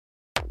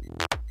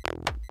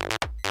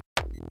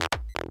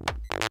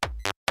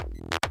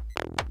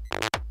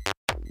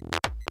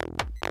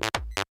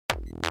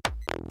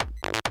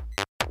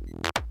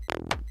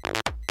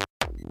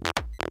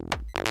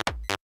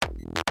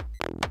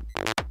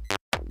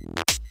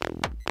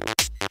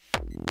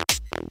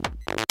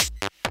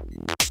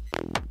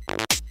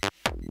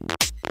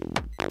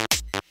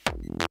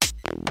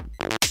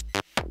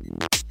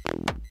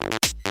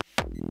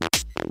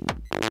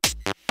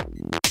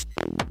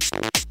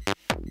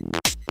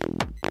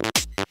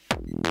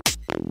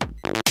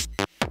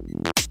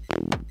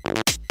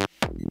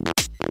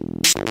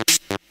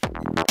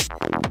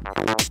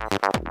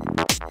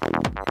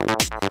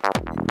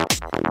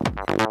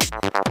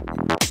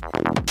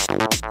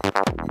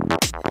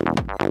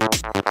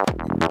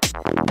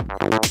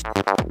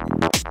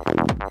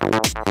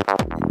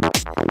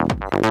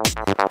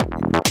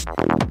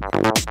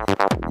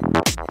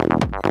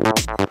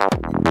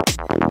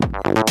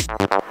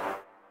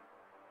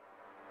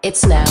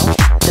It's now,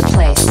 the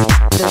place,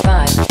 the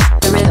vibe,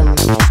 the rhythm,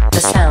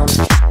 the sound,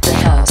 the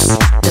house,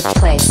 the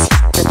place,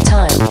 the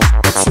time.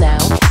 It's now,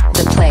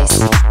 the place,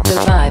 the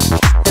vibe,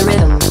 the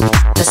rhythm,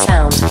 the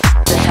sound,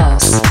 the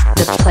house,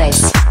 the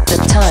place,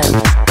 the time.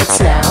 It's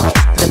now,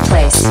 the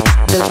place,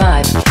 the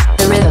vibe,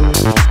 the rhythm,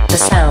 the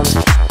sound,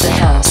 the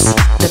house,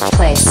 the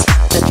place,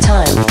 the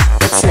time.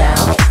 It's now,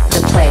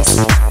 the place,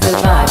 the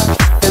vibe,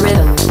 the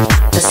rhythm,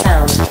 the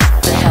sound,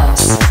 the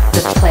house,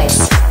 the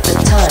place, the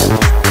time.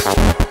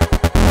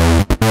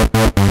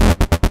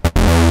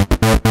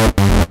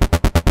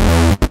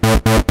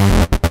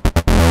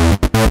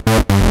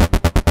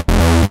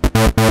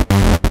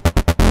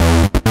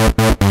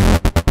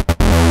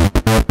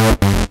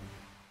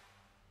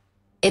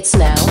 It's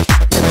now,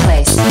 the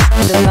place,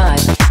 the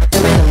vibe, the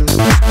rhythm,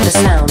 the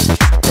sound,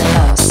 the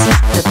house,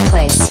 the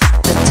place,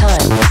 the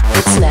time.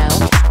 It's now,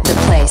 the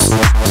place,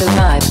 the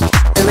vibe,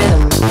 the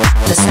rhythm,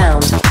 the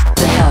sound,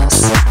 the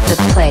house, the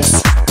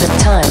place, the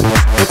time.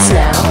 It's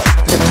now,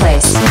 the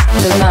place,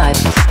 the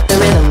vibe, the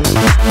rhythm,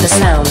 the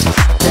sound,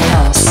 the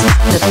house,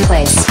 the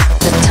place,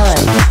 the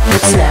time.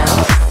 It's now,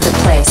 the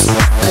place,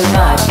 the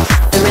vibe,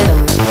 the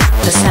rhythm,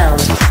 the sound,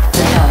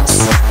 the house,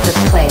 the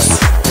place,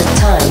 the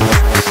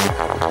time.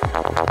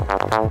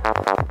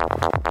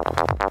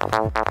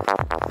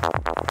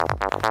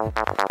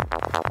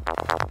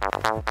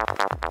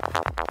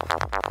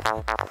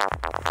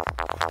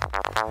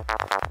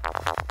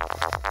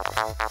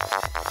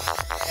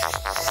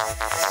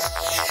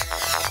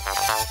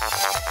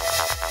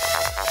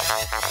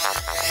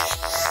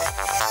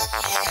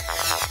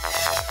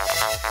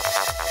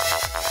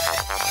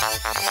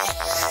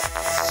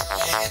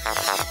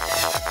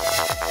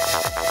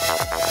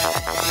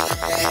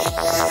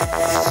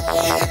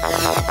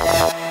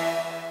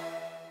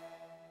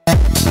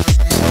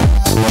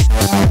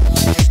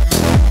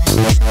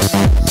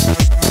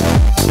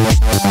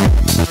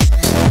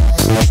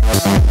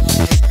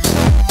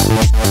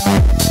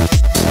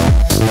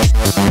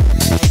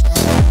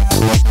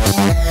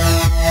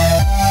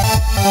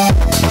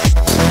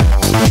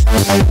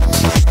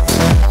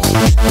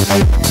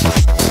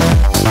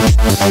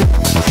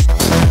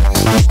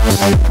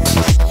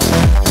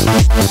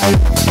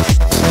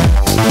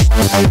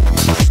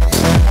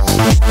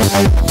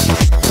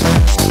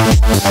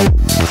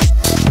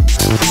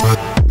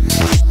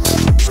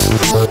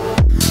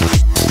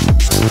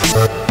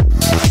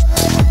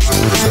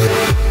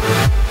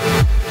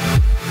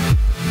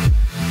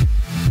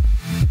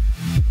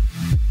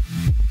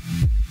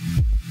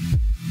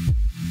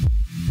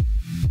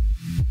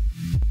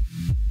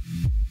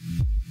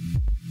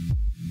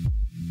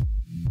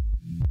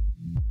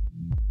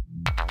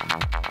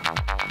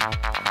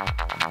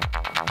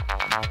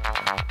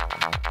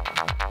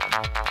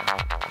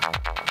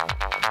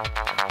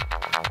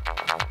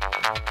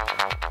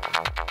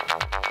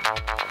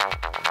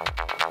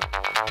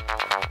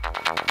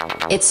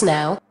 It's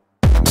now.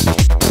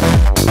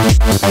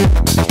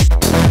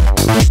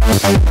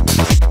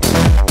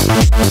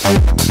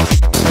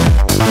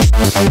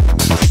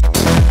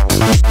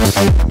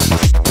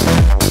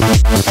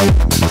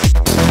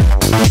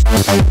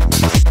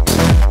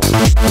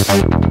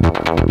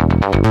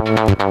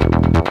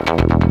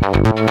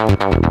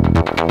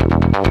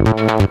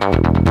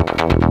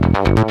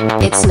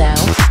 It's now,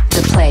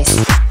 the place,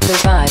 the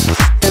vibe,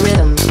 the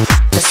rhythm,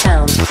 the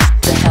sound,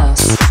 the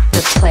house,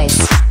 the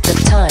place.